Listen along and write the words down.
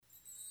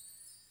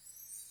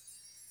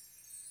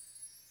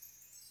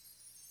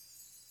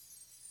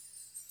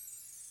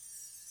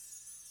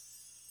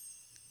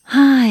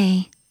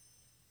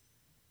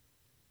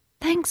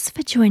Thanks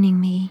for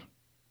joining me,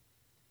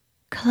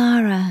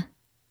 Clara,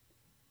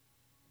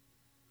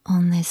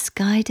 on this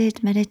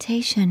guided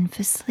meditation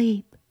for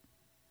sleep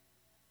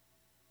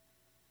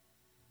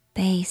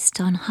based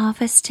on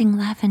harvesting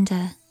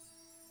lavender.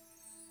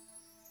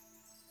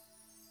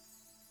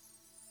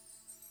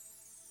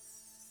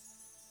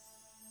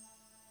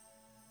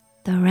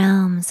 The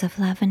realms of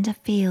lavender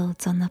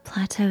fields on the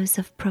plateaus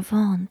of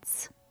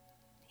Provence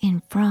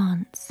in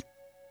France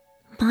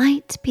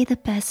might be the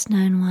best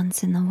known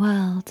ones in the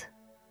world.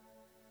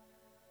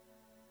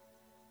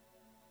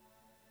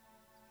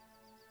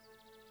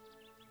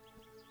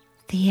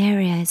 The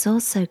area is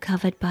also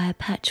covered by a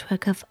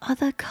patchwork of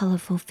other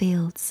colourful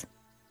fields.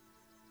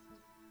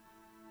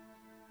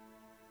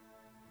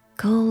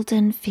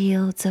 Golden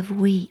fields of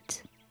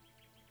wheat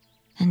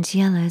and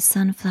yellow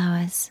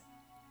sunflowers.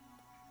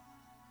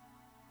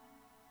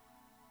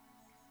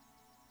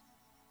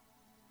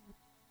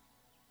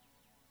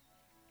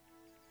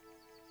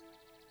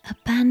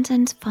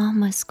 Abandoned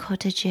farmers'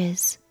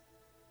 cottages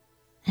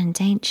and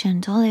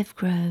ancient olive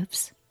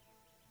groves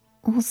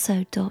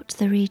also dot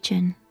the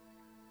region.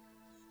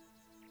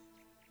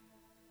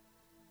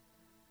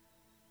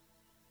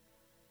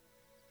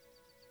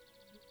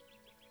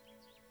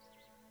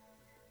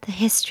 The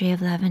history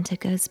of lavender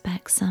goes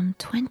back some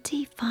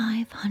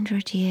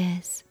 2,500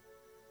 years.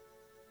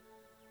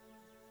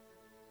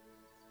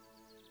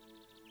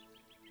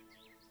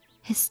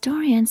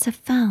 Historians have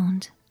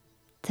found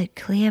that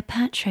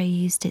Cleopatra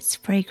used its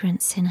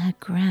fragrance in her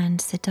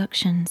grand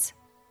seductions.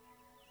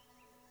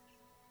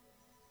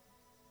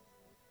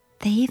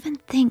 They even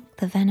think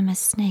the venomous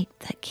snake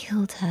that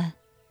killed her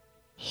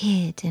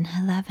hid in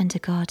her lavender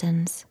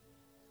gardens.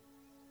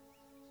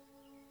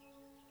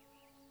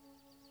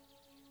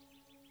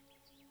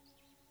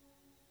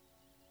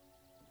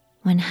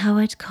 When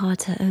Howard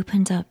Carter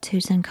opened up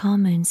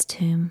Tutankhamun's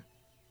tomb,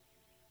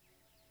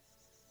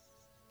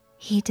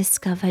 he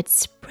discovered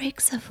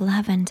sprigs of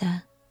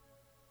lavender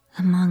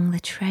among the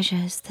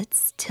treasures that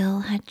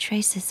still had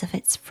traces of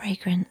its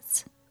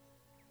fragrance.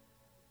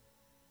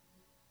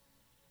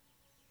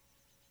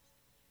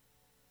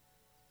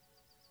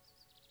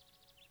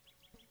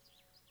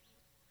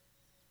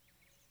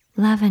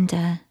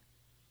 Lavender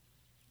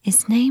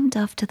is named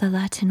after the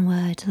Latin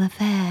word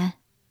lavare,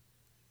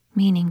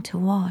 meaning to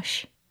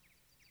wash.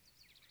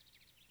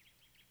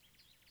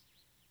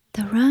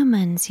 The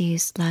Romans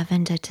used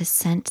lavender to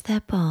scent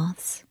their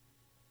baths,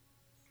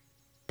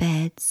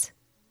 beds,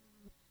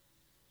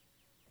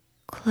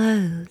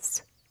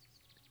 clothes,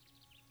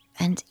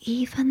 and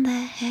even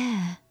their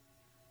hair.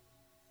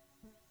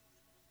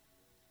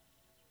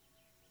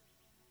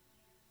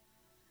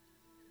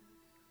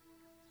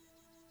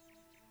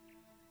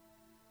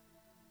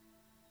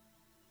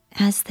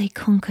 As they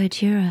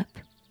conquered Europe,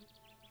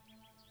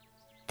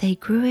 they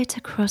grew it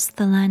across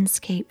the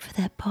landscape for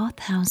their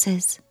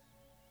bathhouses.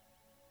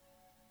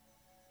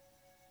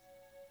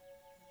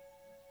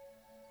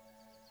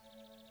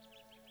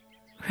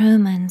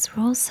 Romans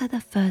were also the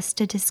first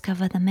to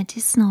discover the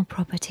medicinal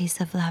properties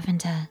of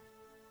lavender.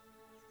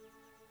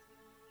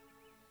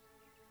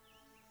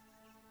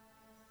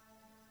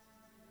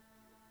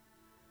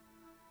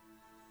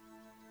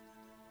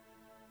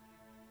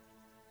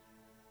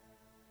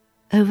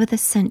 Over the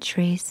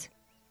centuries,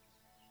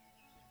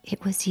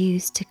 it was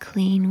used to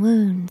clean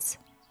wounds,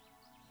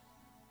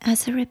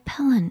 as a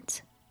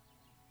repellent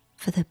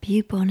for the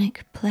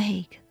bubonic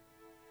plague,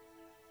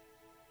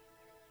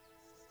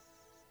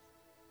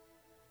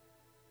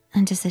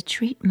 and as a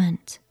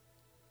treatment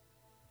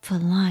for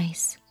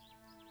lice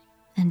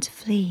and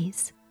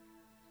fleas.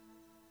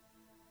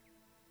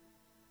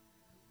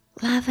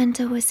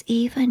 Lavender was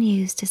even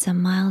used as a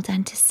mild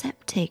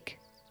antiseptic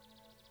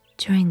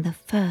during the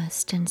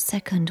First and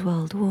Second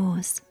World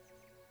Wars.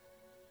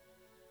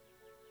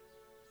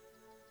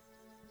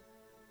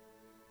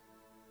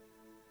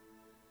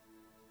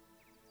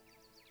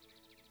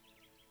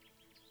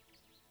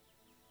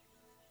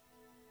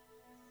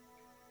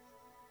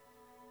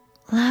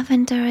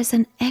 Lavender is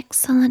an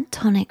excellent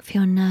tonic for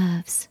your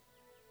nerves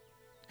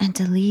and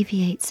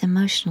alleviates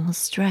emotional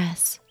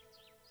stress.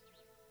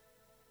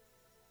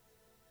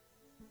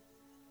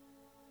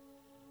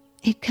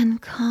 It can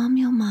calm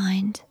your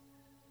mind,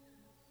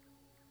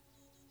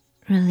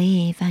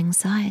 relieve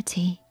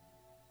anxiety,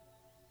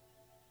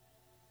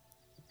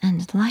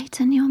 and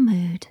lighten your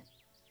mood.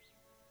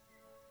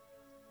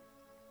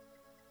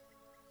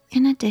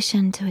 In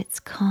addition to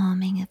its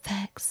calming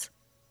effects,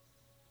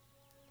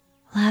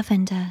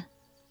 lavender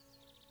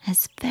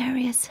has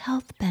various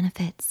health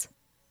benefits,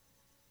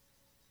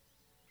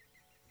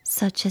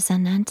 such as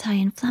an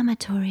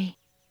anti-inflammatory,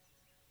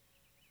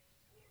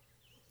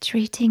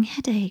 treating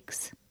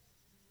headaches,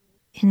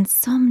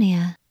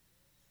 insomnia,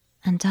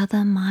 and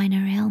other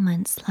minor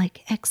ailments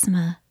like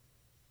eczema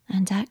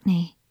and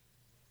acne.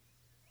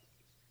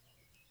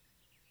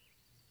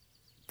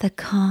 The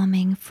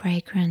calming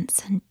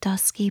fragrance and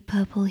dusky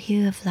purple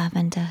hue of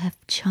lavender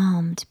have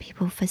charmed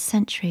people for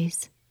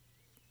centuries.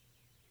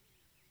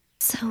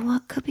 So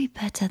what could be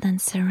better than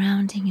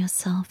surrounding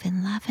yourself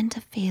in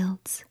lavender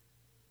fields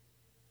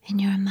in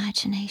your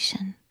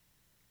imagination.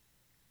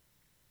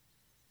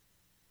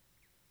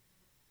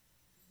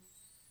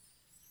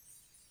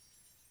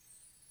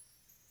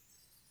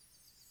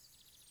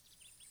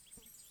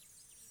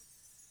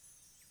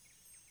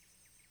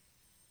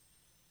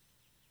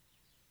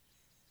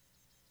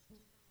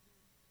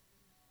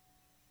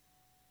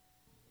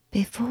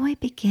 Before we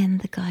begin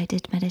the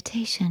guided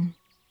meditation,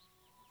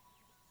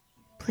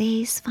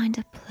 please find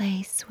a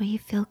place where you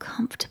feel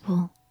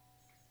comfortable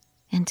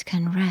and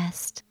can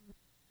rest.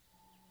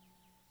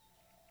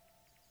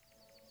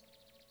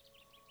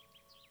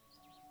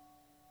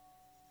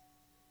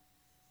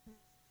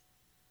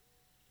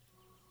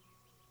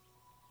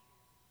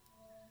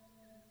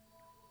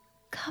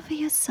 Cover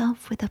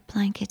yourself with a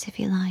blanket if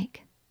you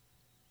like.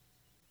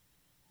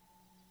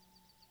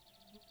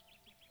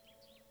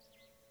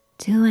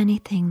 Do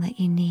anything that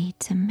you need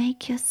to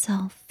make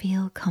yourself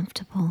feel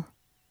comfortable.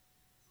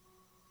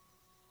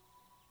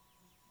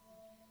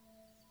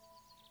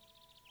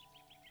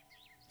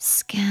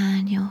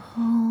 Scan your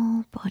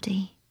whole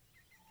body,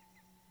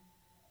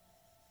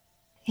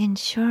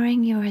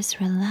 ensuring you're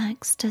as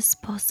relaxed as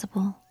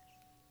possible.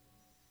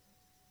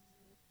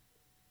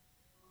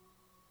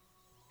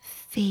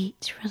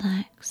 Feet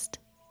relaxed.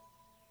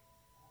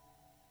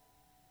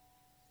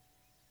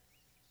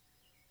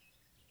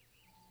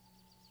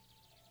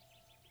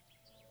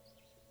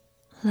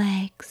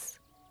 Legs.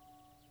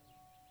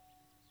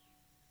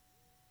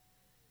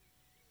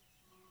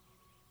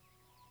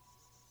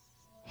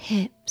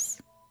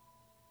 Hips.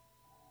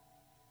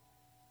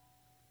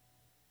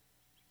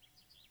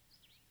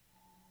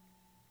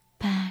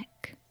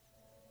 Back.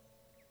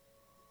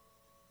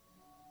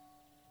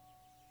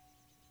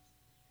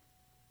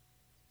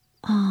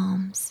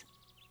 Arms.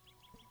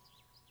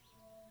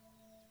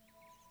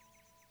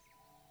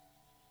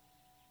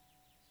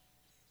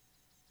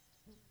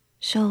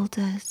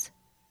 Shoulders.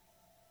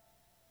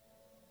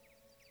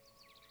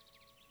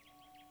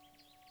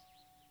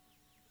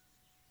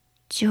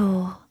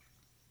 Jaw.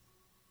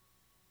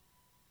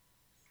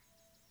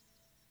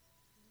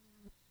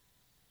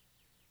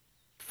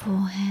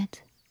 Forehead.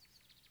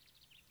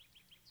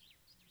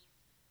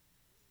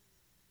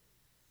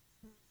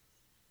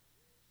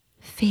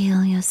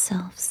 Feel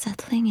yourself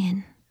settling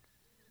in.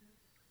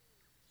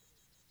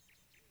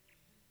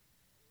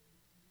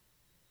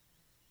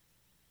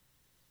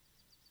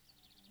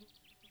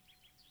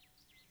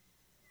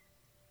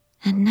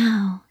 And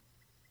now,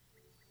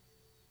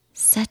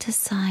 set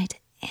aside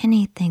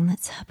anything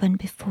that's happened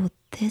before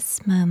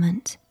this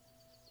moment.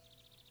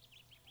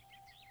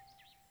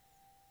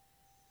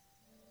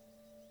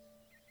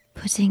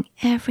 Putting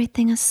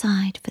everything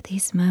aside for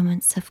these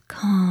moments of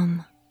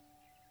calm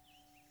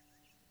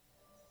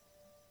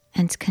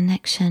and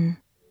connection.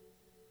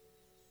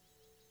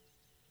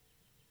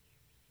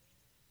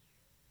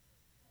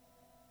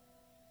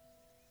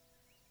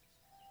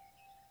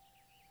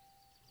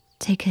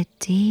 Take a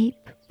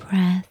deep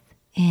breath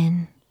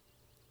in.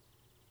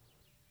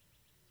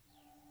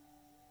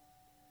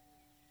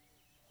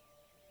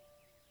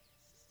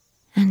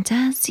 And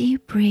as you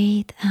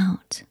breathe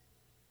out,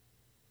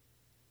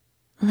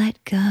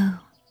 let go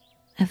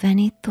of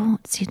any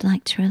thoughts you'd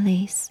like to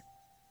release.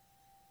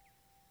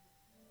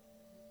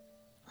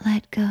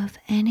 Let go of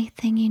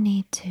anything you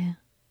need to.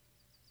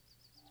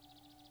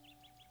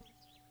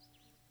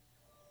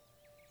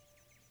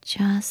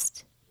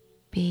 Just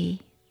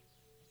be.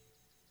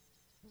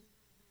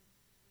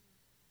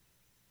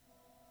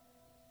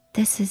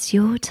 This is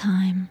your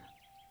time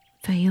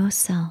for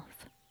yourself.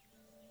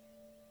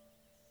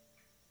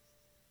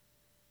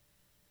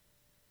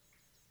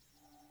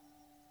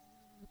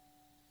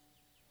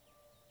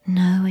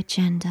 No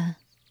agenda,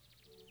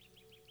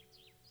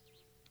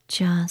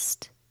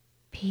 just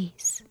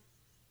peace.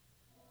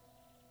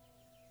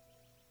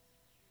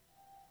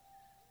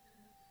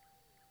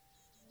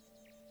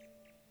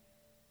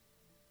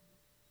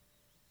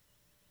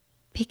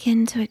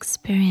 Begin to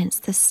experience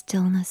the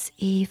stillness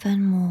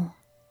even more.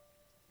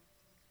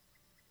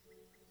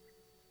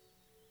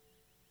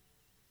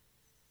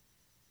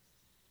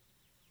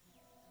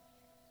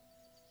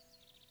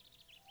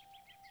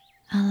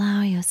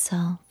 Allow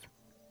yourself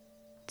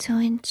to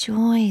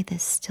enjoy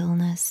this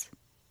stillness,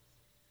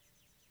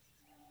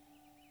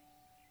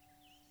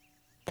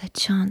 the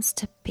chance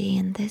to be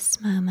in this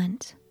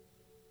moment.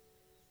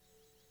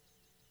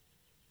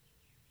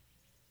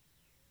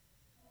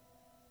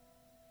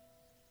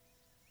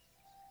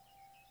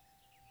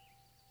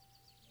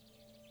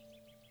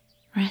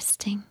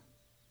 Resting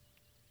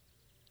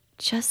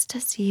just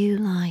as you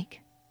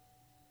like.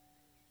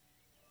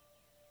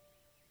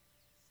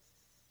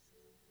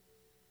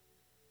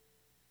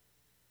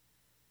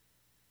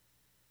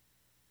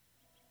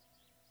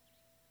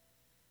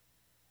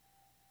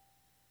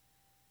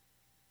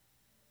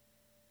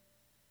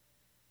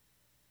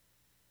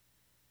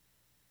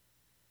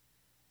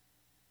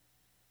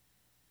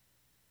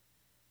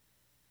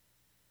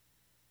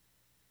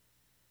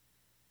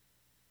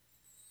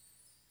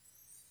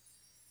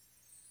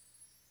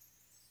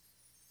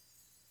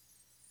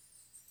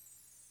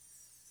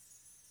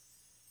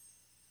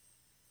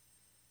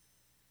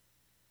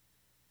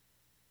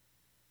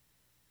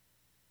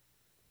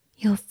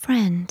 Your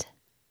friend,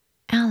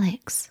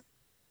 Alex,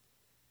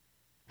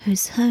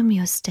 whose home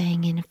you're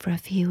staying in for a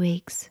few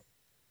weeks,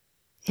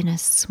 in a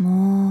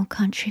small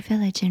country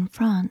village in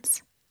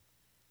France,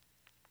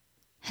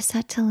 has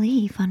had to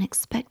leave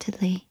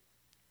unexpectedly.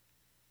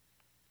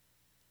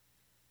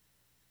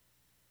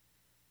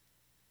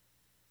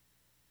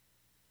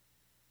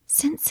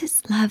 Since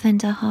it's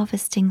lavender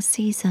harvesting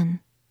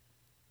season,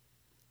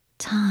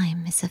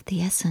 time is of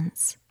the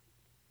essence.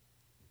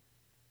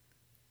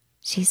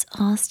 She's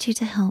asked you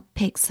to help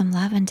pick some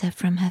lavender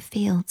from her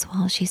fields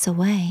while she's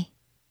away.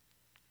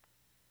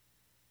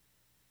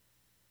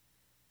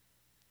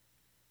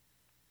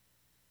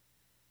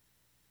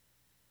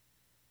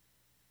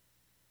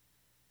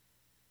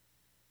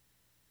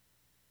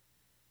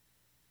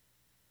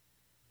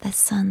 The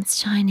sun's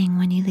shining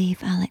when you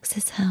leave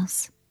Alex's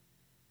house.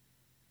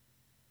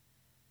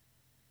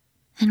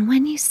 And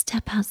when you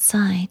step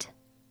outside,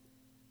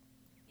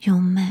 you're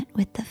met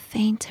with the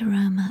faint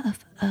aroma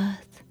of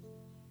earth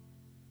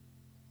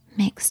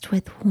mixed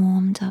with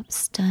warmed up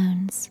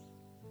stones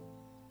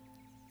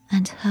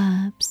and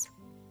herbs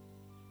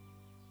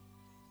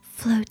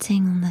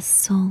floating on the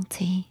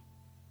salty,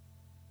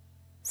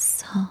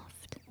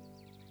 soft,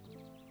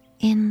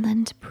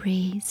 inland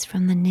breeze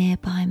from the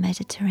nearby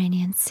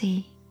Mediterranean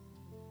Sea.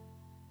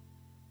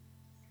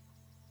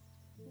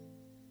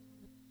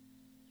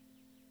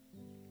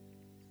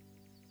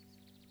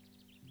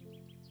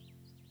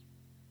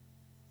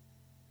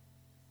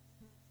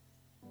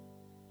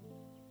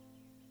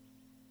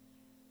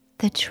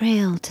 The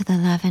trail to the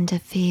lavender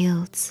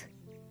fields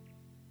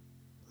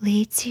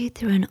leads you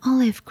through an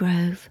olive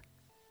grove.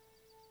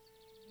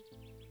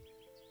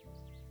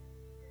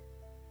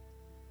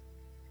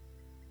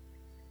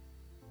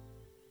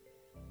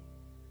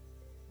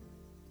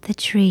 The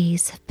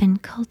trees have been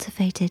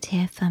cultivated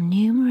here for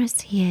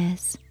numerous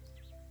years.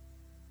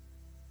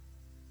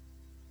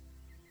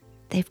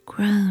 They've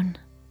grown,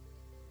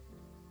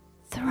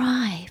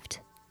 thrived,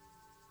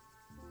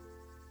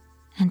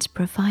 and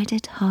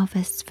provided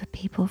harvests for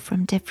people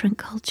from different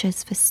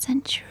cultures for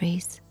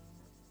centuries.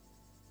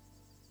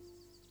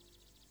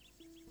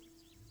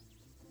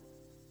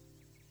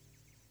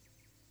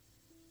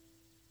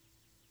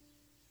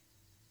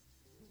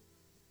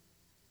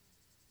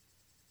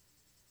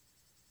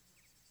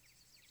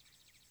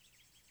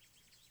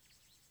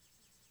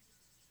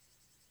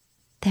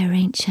 Their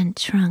ancient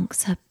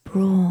trunks are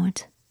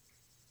broad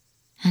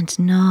and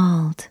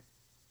gnarled,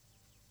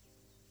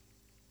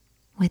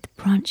 with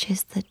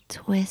branches that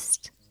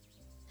twist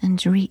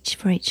and reach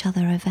for each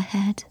other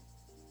overhead.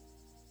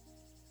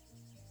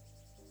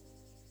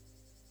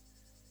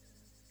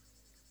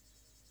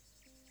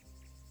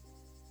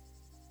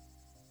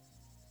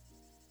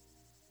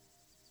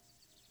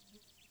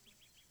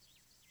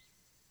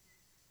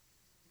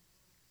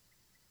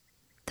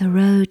 The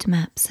road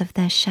maps of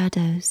their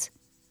shadows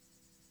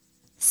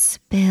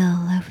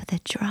spill over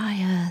the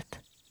dry earth.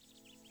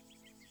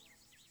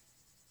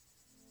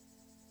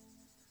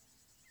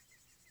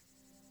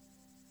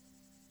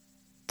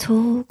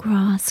 Tall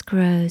grass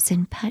grows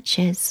in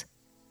patches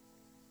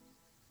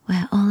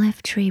where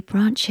olive tree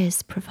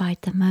branches provide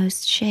the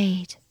most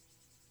shade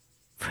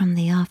from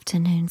the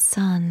afternoon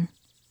sun.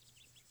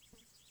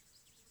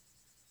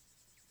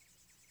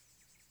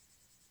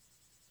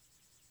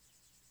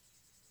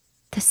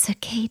 The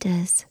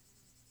cicadas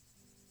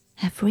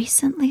have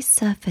recently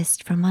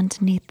surfaced from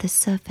underneath the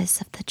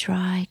surface of the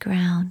dry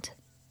ground.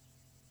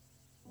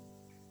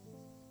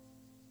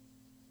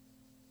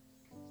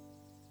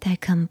 Their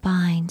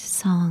combined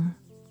song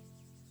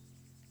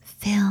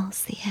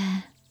fills the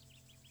air.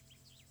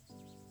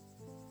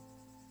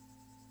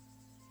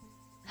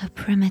 A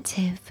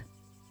primitive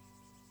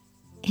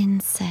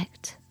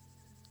insect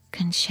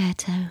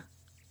concerto.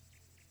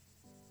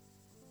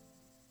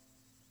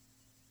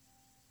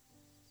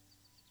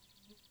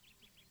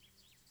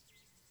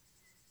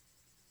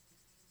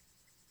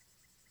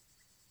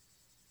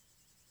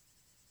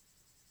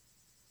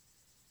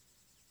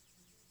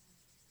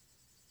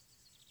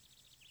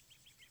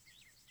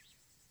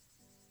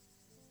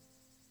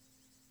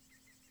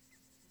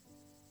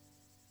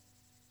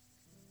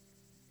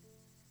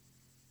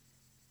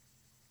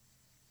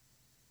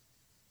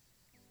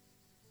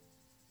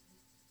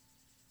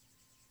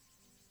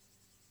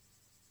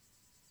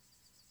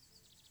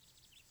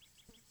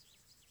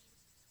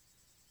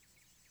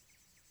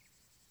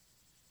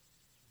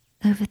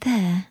 Over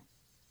there,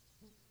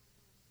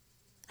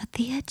 at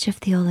the edge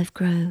of the olive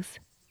grove,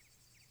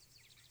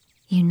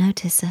 you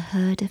notice a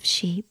herd of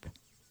sheep.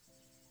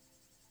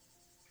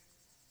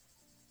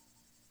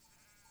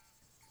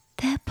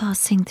 They're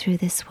passing through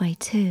this way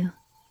too.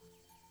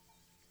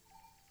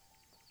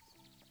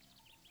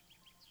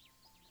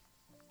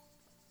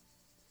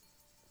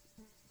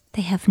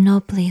 They have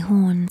knobbly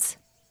horns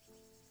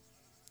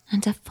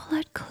and are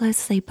followed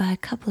closely by a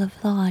couple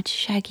of large,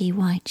 shaggy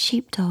white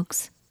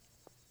sheepdogs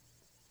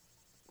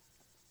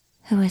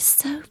who are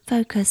so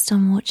focused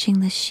on watching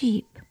the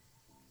sheep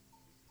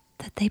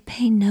that they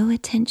pay no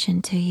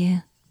attention to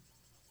you.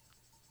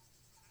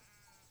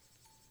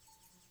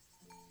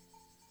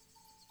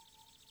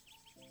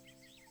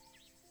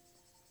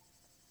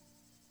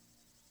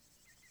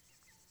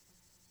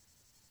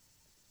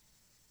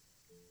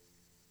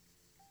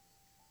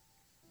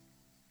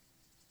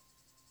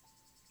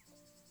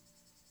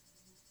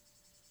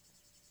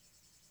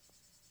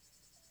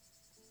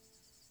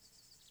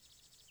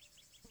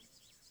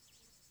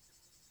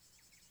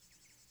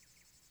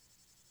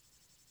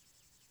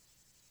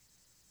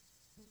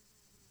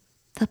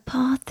 The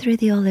path through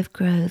the olive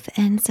grove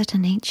ends at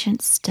an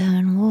ancient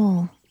stone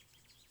wall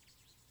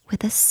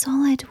with a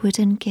solid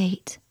wooden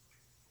gate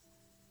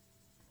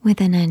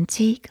with an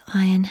antique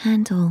iron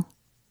handle.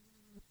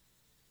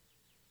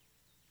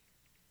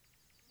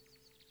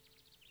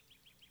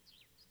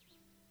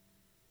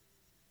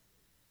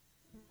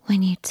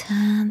 When you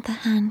turn the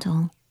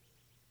handle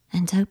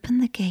and open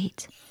the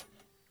gate,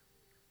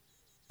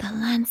 the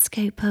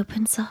landscape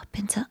opens up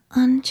into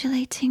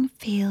undulating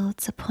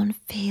fields upon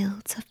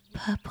fields of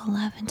purple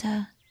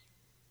lavender.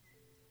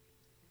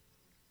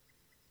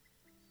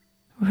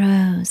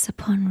 Rows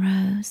upon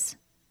rows,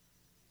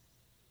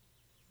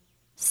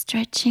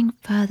 stretching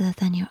further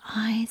than your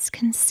eyes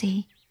can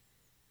see.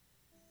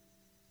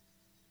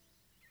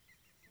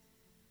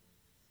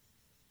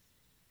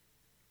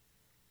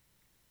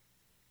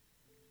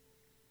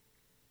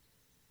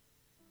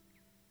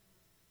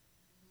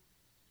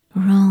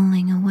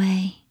 Rolling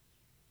away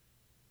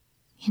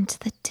into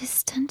the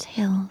distant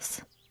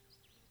hills.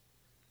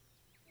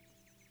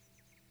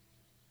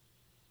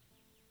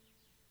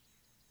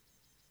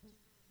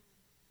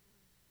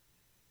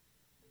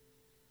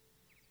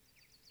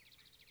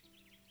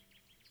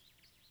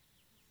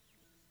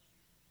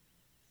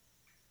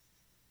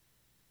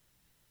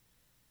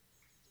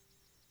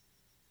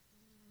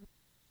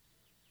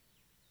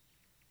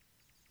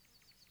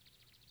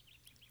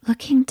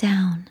 Looking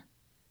down,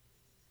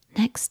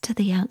 next to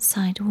the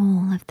outside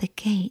wall of the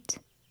gate,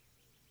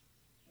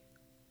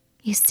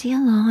 you see a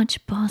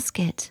large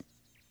basket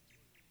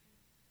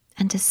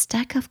and a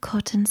stack of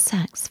cotton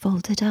sacks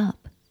folded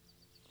up.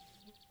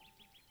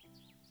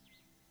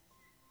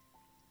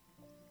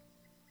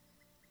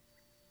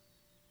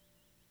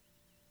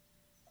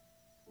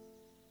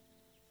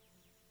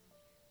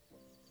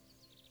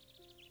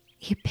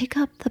 You pick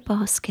up the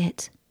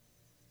basket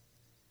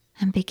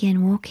and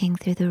begin walking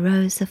through the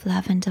rows of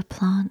lavender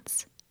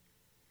plants,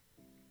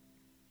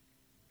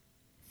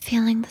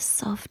 feeling the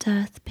soft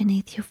earth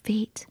beneath your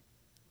feet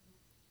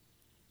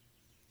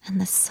and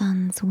the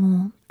sun's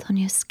warmth on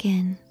your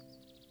skin.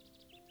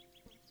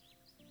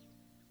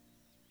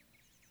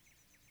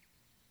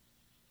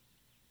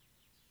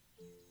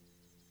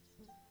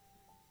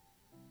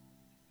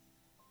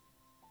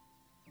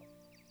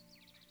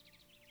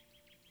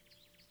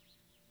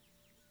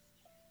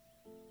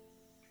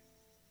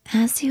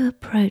 As you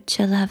approach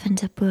a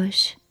lavender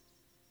bush,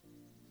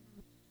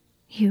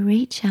 you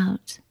reach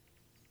out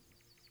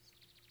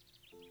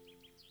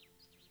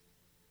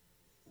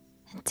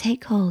and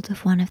take hold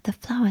of one of the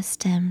flower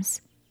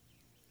stems,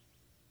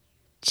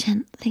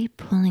 gently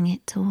pulling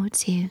it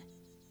towards you.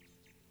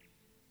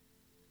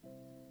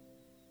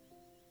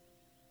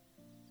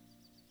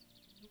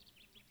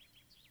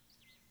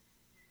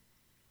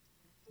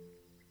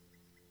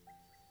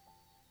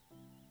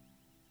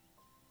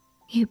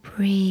 You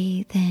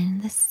breathe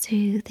in the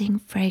soothing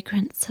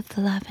fragrance of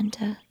the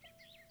lavender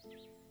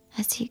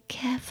as you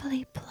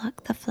carefully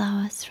pluck the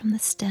flowers from the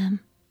stem,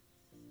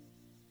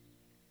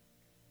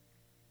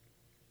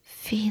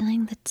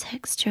 feeling the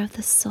texture of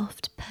the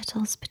soft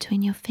petals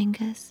between your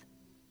fingers.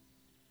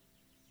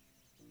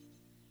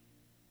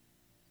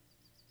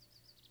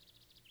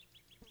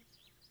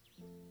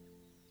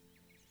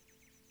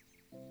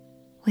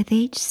 With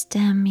each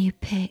stem you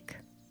pick,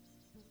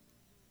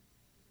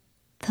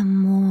 the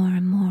more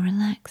and more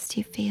relaxed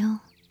you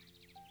feel.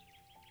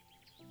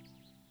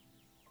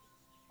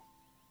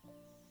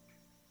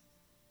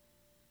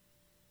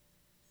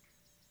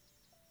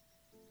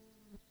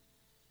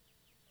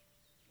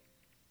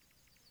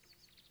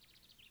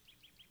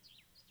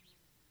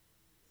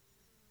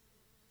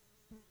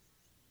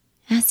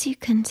 As you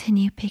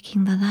continue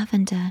picking the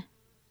lavender,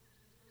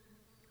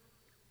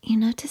 you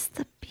notice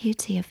the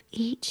beauty of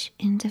each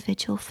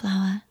individual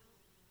flower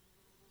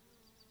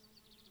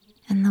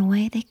and the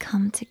way they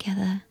come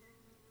together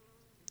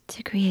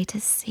to create a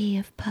sea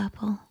of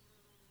purple.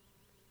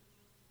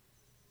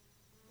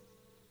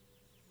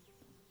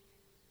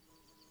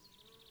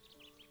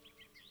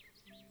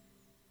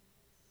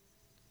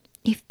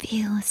 You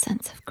feel a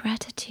sense of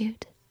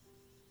gratitude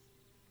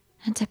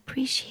and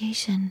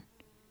appreciation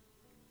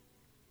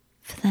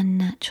for the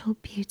natural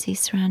beauty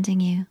surrounding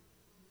you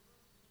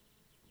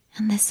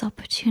and this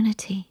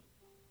opportunity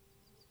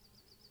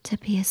to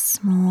be a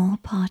small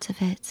part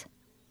of it.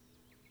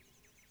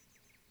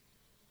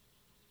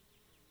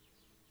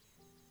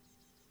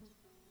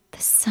 The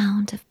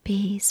sound of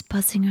bees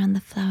buzzing around the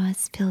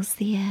flowers fills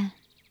the air,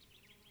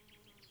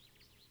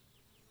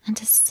 and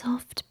a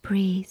soft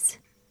breeze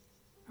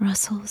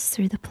rustles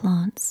through the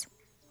plants.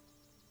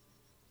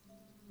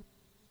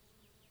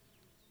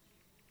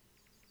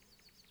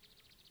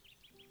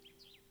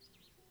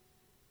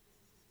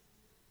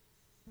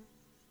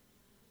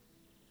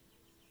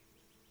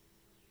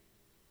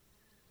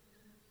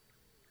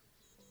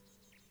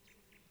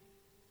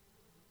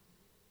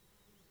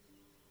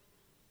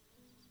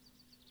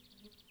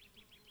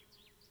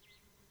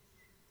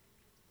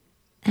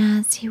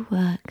 As you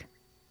work,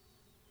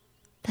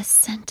 the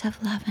scent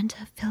of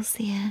lavender fills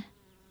the air,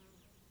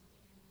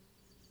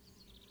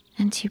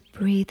 and you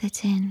breathe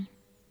it in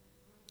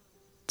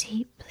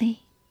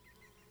deeply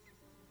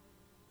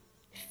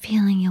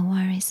feeling your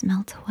worries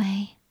melt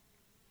away.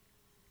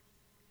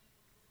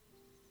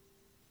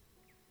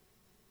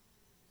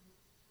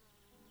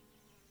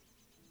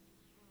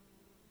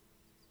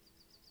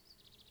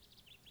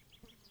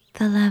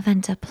 The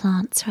lavender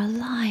plants are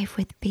alive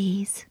with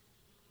bees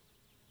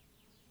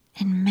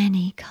and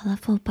many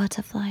colorful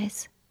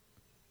butterflies.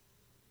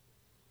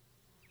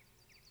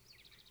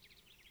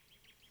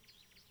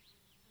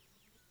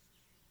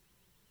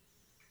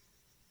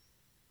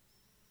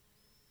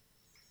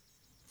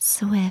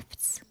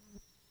 Swifts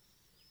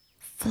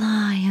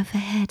fly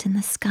overhead in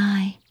the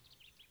sky,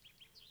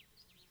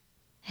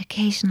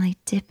 occasionally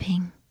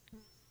dipping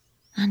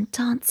and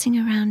dancing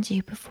around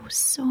you before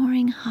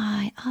soaring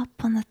high up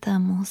on the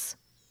thermals.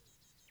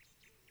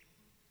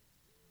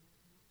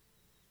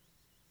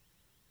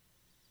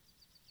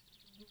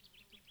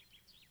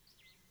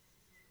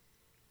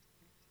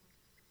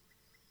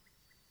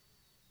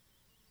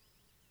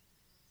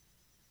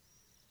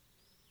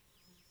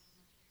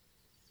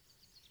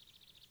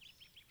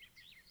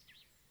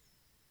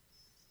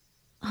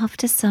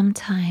 After some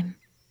time,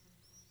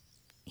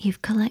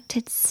 you've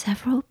collected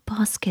several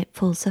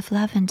basketfuls of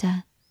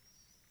lavender,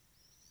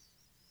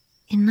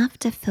 enough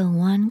to fill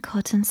one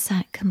cotton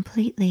sack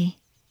completely.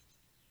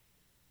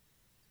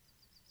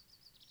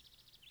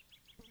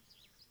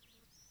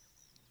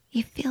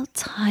 You feel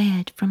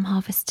tired from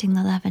harvesting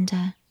the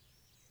lavender,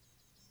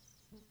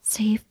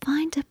 so you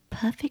find a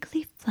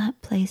perfectly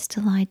flat place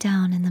to lie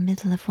down in the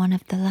middle of one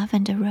of the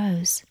lavender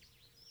rows.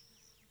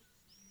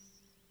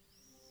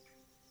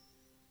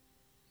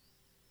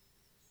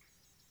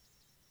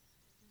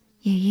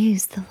 You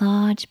use the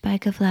large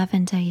bag of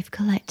lavender you've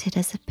collected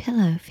as a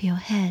pillow for your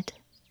head.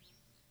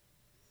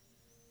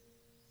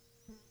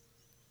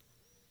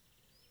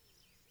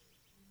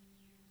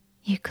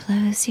 You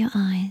close your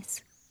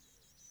eyes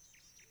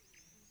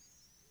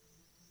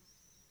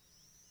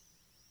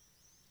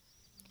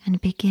and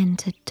begin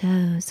to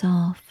doze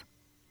off.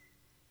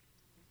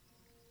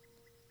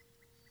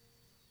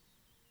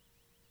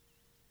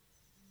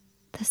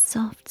 The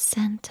soft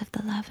scent of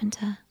the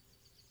lavender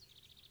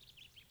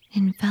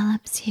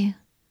envelops you,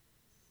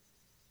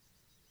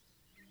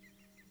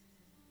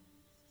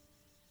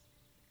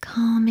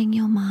 calming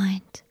your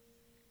mind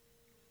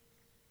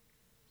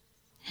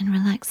and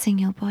relaxing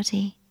your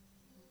body.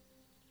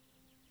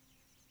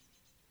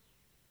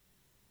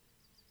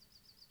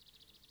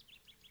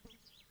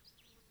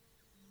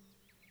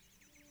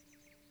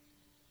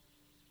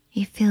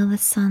 You feel the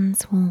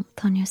sun's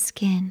warmth on your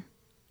skin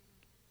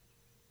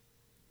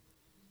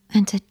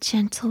and a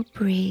gentle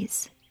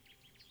breeze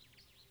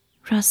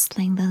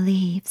rustling the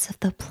leaves of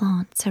the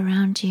plants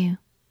around you.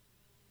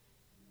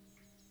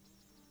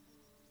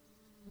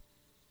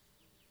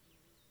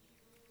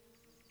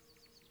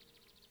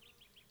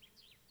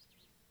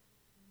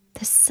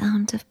 The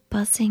sound of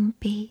buzzing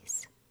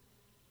bees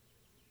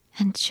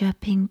and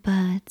chirping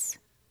birds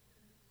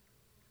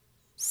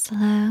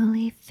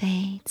slowly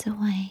fades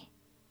away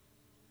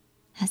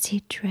as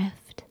you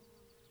drift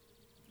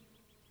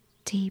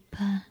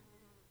deeper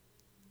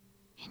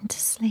into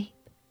sleep.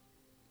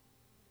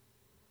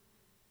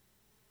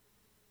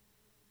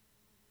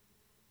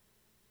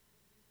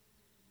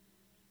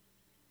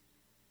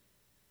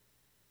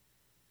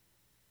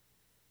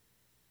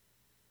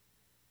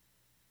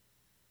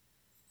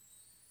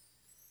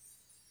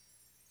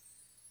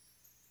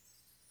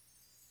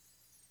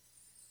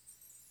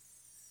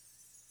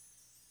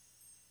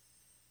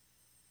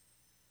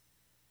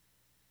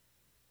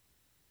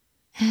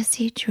 As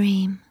you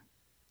dream,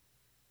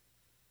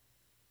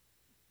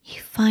 you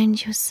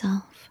find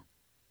yourself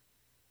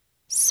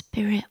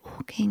spirit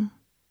walking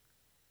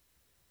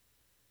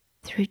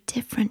through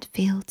different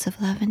fields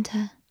of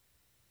lavender.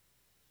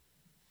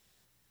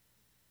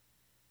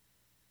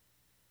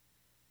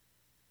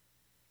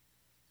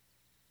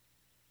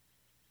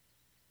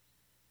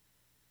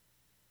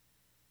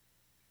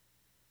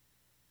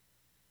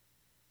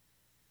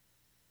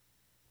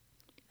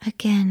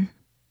 Again,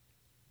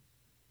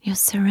 you're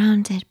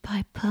surrounded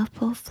by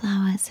purple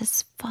flowers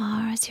as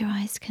far as your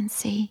eyes can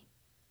see.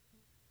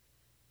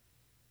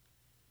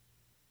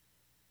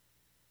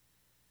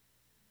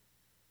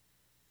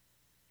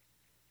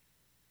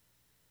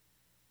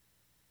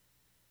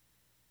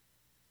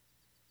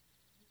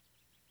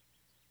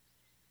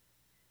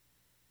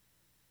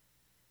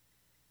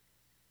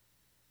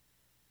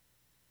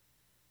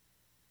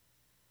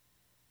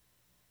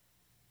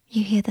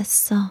 You hear the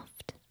soft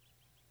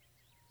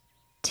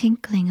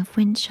tinkling of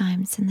wind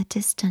chimes in the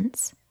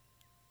distance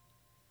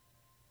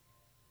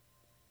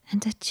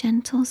and a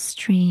gentle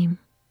stream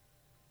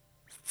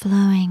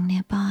flowing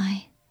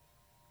nearby.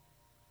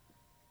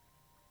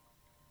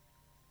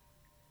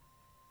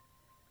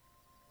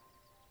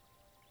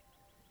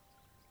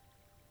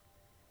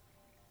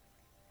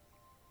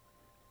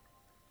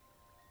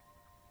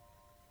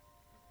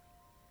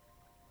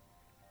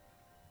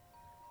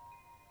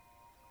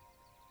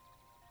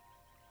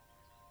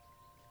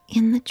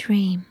 In the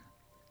dream,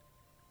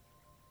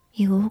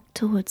 you walk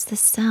towards the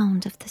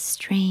sound of the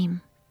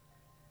stream.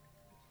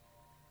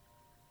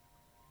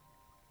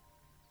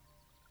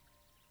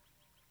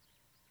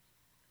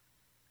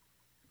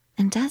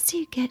 And as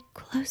you get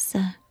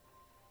closer,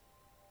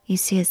 you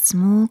see a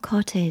small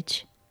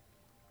cottage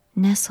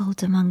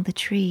nestled among the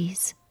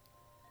trees.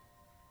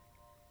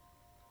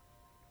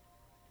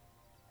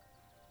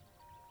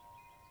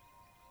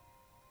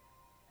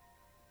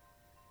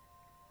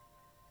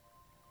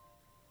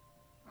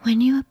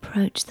 When you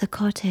approach the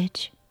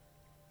cottage,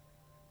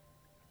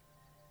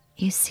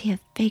 you see a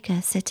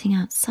figure sitting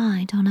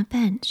outside on a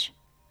bench.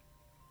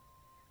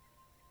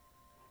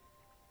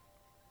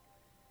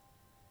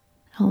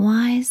 A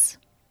wise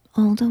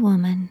older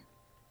woman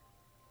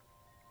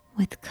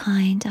with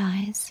kind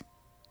eyes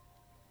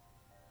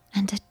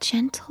and a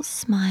gentle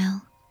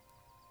smile.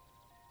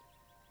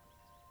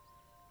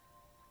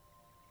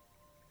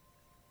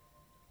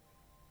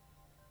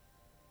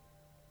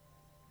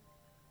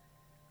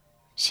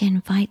 She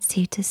invites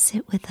you to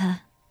sit with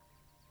her,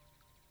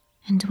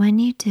 and when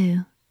you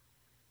do,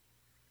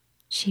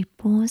 she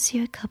pours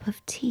you a cup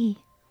of tea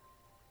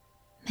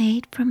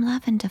made from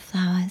lavender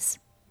flowers.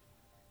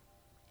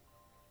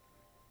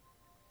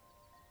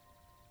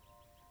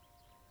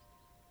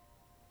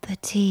 The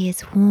tea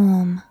is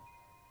warm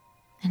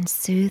and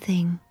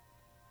soothing,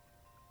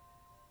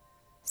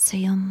 so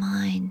your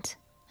mind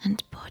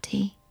and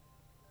body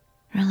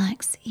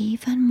relax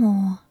even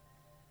more.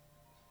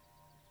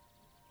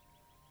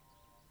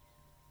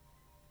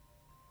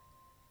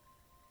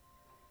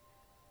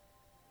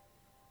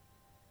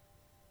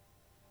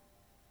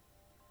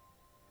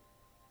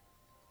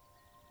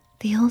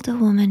 The older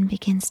woman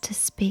begins to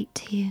speak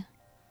to you.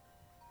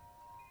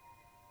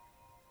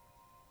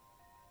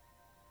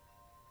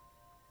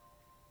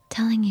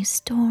 Telling you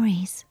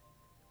stories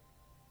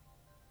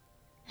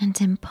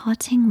and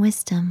imparting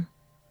wisdom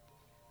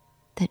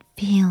that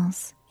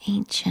feels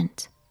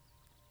ancient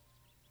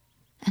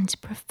and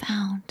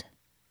profound.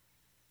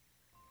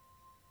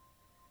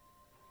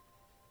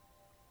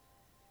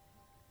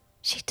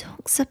 She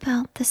talks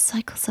about the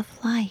cycles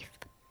of life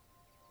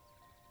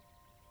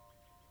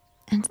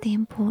and the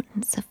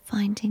importance of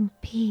finding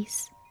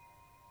peace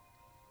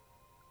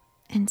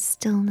and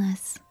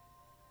stillness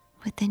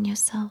within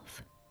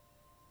yourself.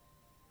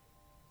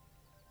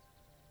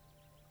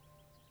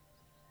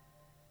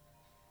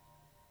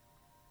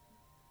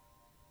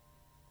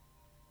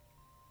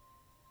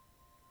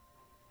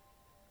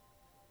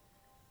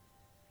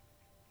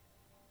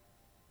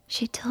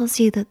 She tells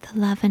you that the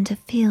lavender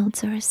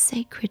fields are a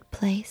sacred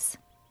place,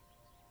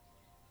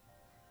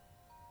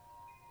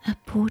 a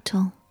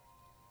portal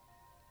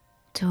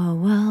to a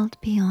world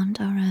beyond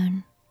our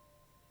own,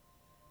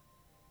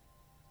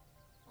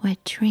 where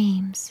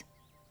dreams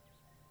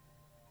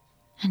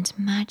and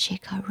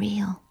magic are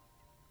real.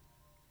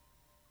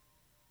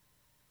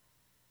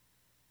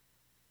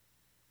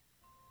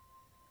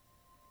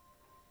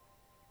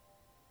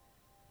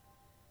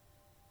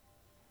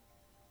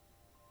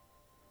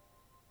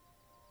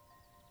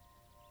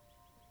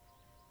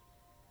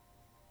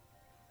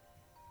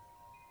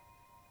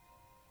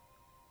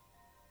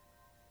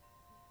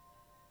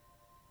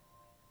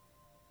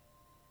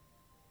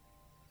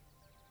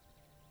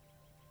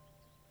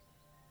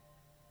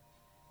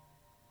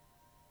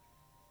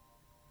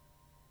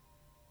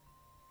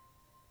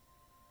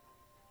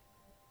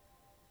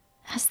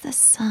 As the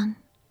sun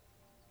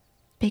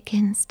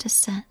begins to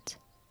set,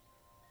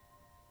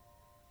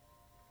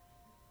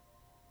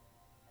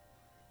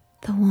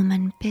 the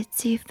woman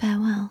bids you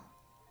farewell,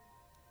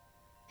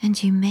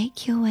 and you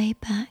make your way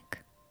back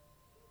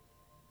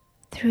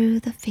through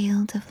the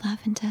field of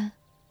lavender.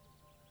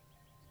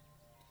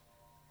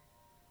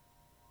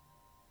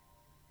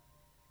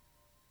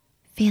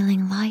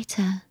 Feeling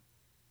lighter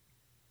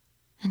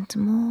and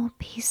more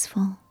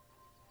peaceful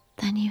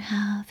than you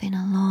have in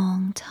a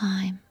long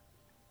time.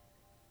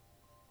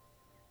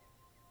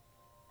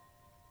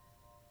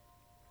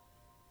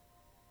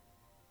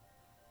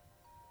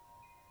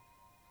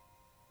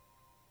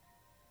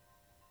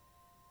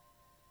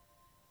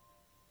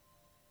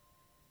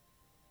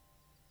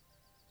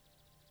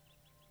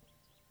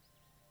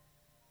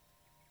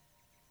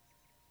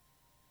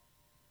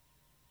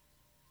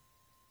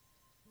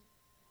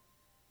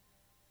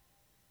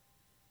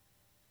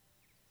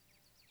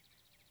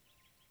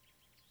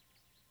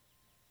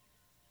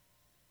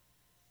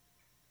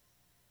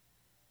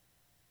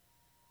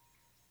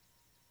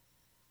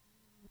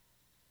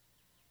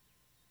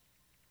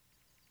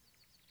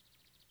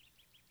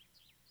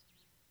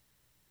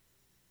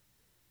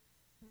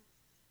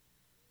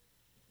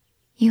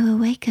 You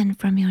awaken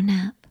from your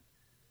nap,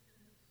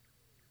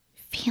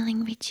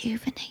 feeling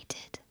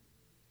rejuvenated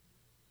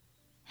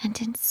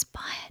and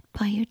inspired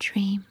by your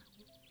dream.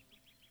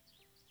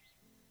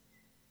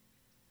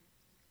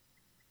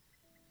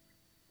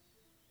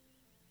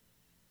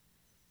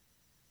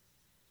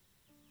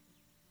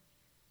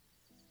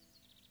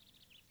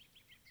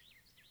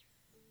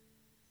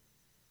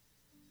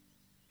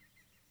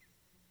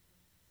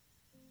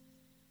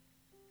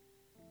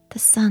 The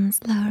sun's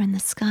lower in the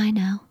sky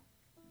now,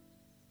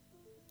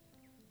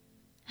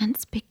 and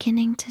it's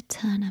beginning to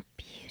turn a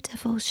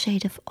beautiful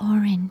shade of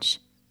orange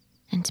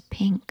and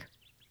pink.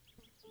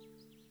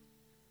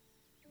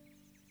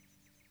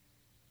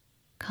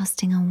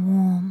 casting a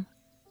warm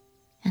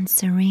and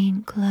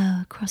serene glow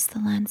across the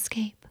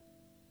landscape.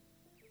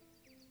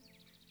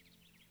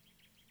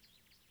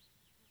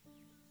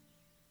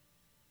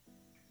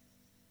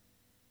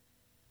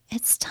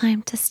 It's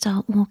time to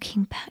start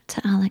walking back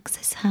to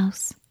Alex's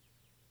house.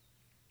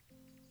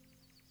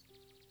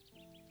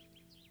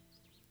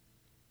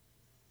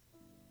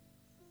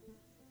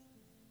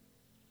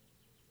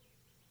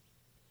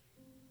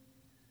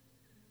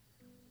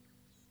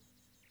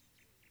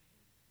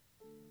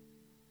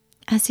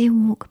 As you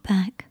walk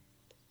back,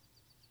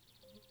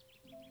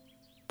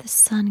 the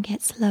sun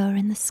gets lower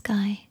in the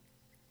sky,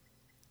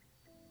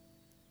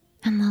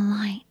 and the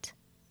light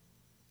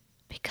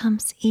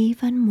becomes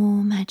even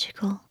more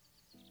magical,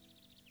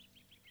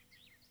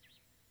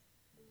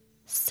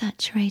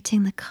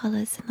 saturating the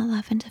colors in the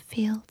lavender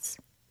fields,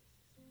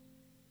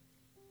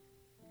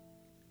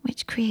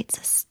 which creates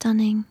a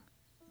stunning,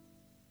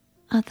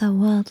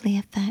 otherworldly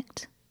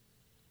effect.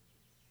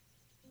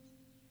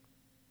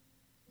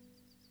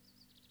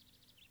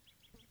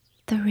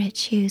 The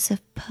rich hues of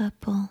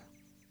purple,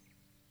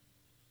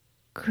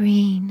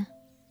 green,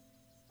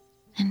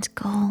 and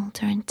gold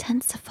are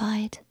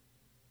intensified,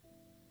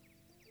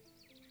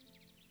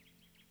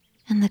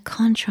 and the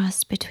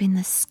contrast between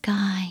the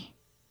sky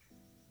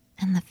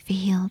and the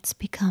fields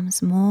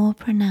becomes more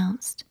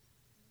pronounced,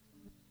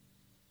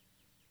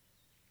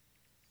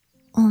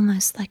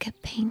 almost like a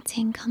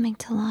painting coming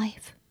to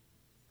life.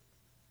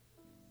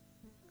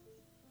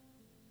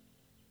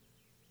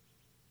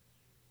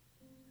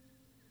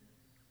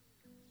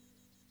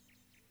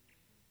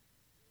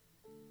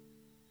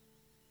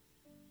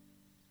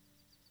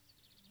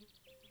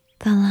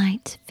 The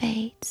light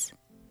fades,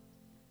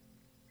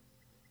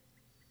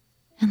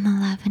 and the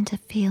lavender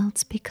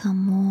fields become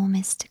more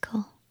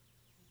mystical,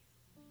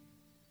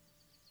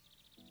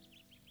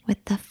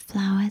 with the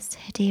flowers'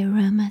 heady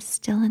aroma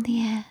still in the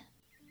air.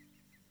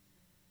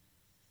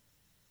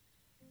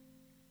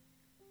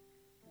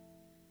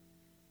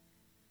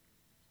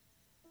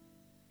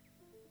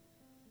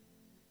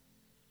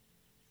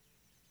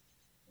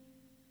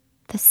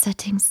 The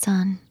setting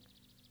sun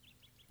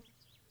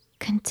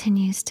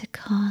continues to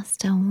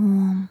cast a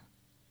warm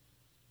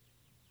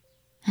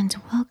and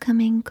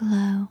welcoming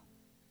glow,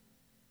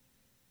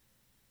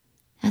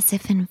 as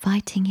if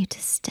inviting you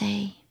to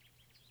stay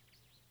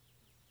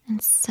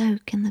and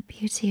soak in the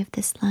beauty of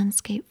this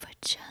landscape for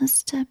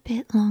just a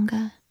bit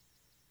longer.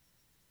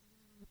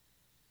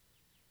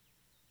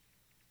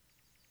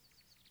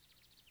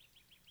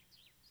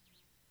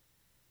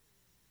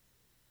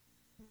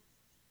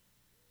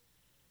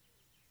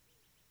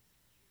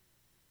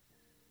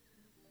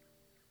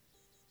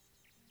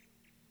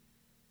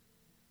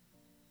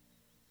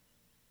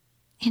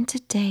 In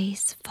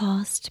today's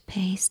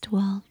fast-paced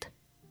world,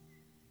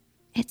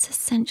 it's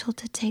essential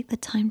to take the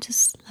time to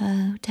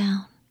slow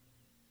down.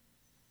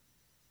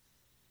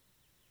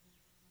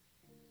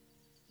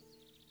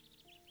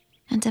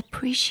 And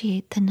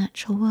appreciate the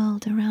natural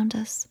world around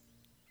us.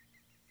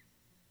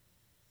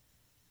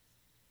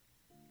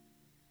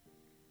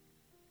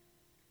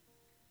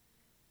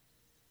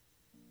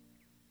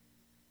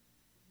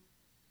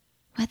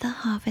 Whether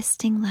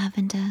harvesting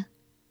lavender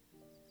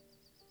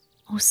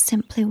or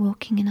simply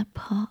walking in a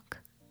park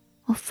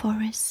or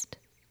forest,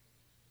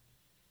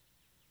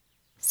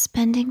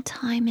 spending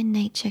time in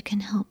nature can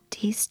help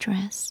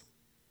de-stress,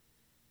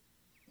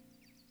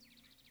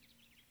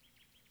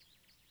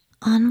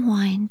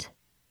 unwind,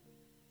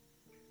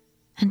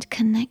 and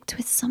connect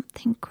with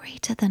something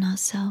greater than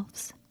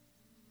ourselves.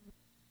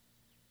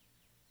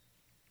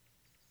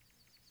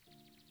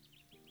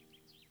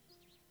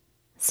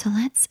 So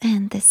let's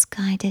end this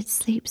guided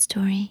sleep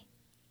story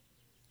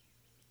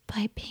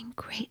by being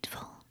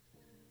grateful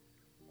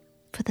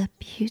for the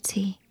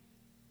beauty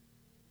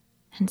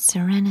and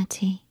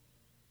serenity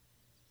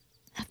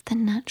of the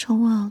natural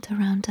world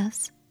around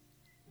us.